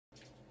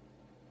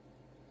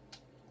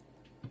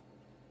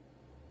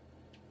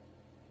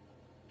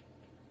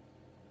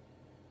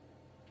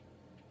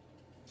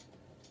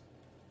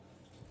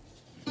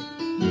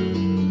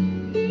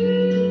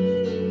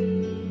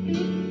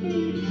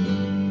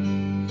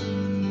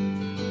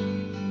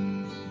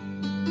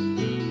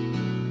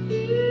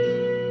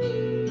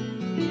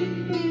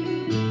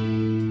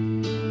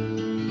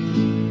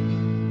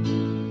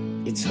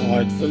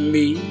hard for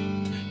me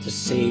to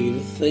say the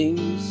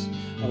things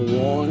I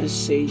wanna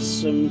say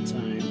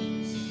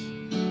sometimes.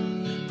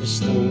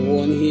 There's no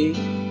one here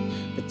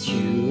but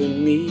you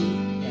and me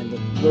and the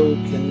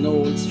broken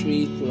old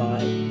street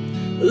light.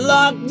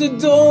 Lock the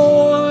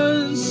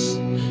doors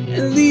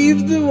and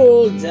leave the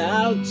world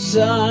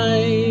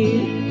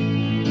outside.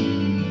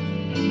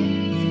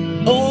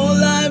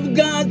 All I've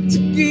got to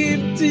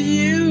give to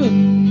you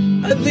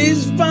are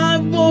these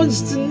 5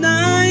 words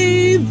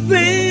tonight.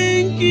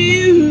 Thank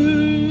you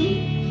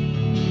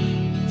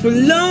for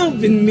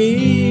loving me,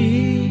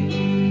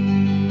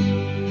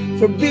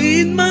 for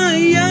being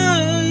my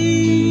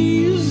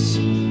eyes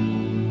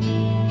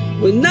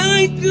when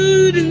I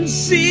couldn't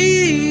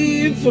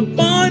see, for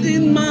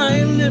parting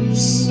my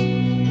lips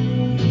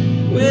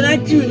when I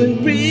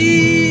couldn't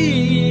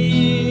breathe.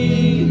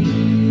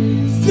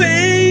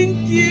 Thank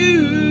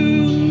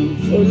you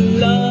for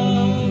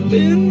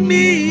loving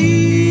me.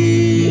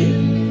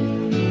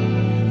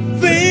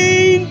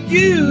 Thank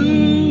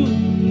you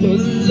for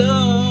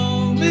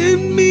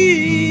loving me.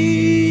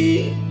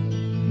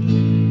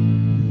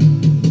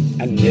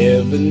 I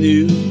never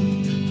knew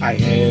I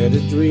had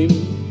a dream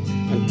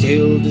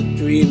until the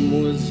dream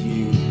was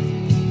you.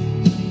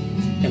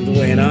 And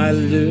when I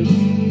look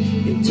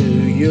into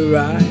your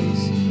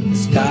eyes, the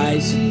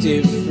sky's a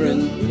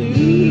different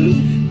blue.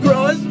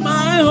 Cross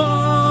my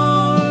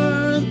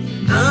heart,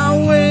 I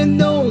wear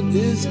no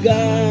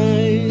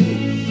disguise.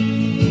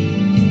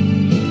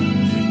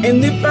 And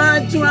if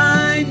I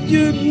tried,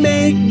 you'd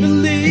make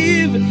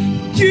believe,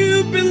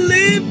 you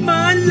believe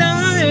my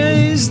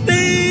lies.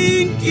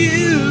 Thank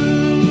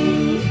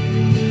you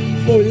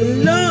for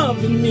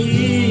loving me,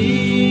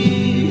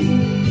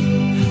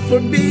 for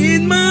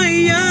being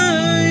my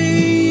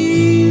eyes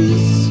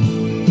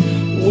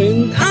when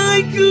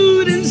I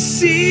couldn't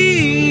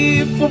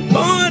see, for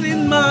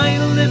parting my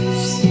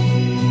lips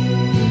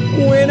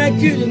when I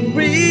couldn't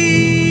breathe.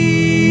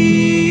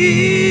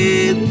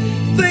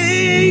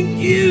 Thank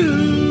you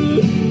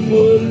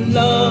for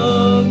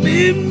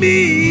loving me.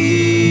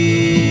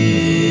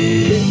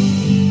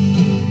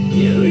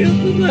 You have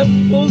to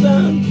hold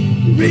on,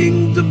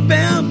 ring the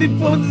bell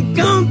before they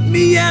count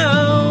me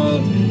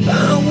out.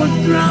 I was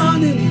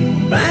drowning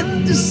at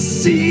the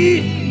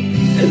sea,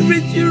 and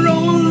with your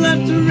own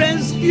life to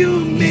rescue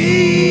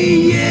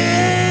me.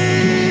 Yeah,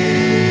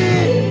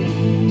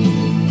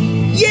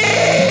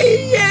 yeah,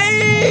 yeah,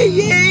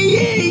 yeah,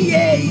 yeah,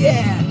 yeah,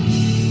 yeah.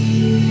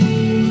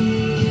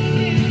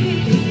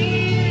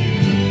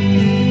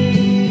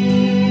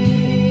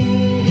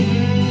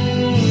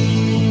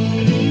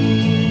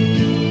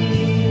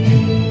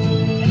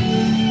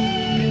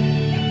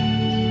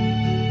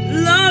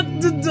 Lock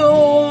the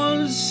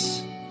doors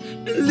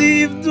and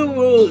leave the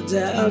world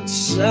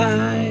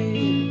outside.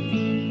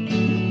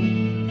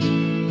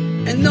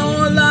 And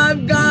all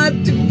I've got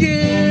to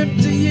give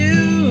to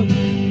you,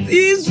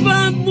 these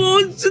 5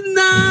 words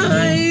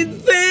tonight.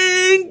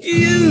 Thank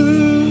you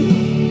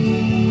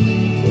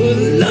for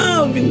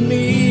loving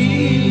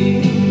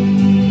me,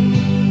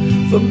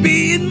 for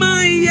being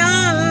my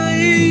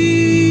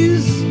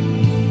eyes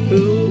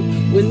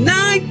when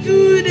I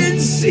couldn't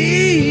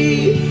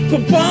see, for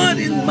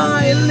parting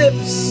my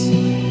lips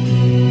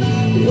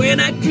when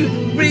I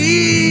couldn't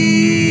breathe.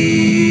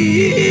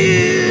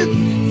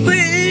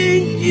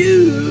 Thank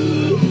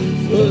you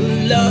for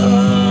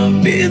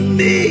loving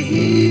me.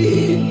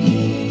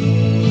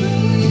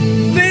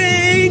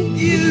 Thank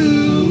you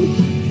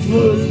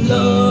for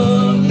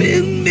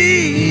loving me.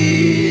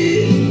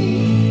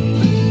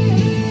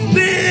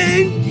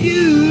 Thank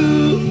you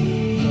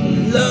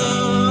for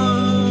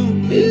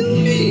loving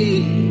me.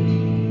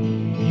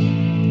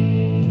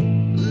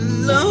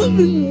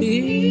 Loving me.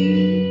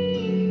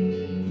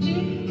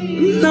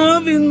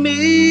 Loving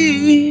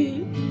me.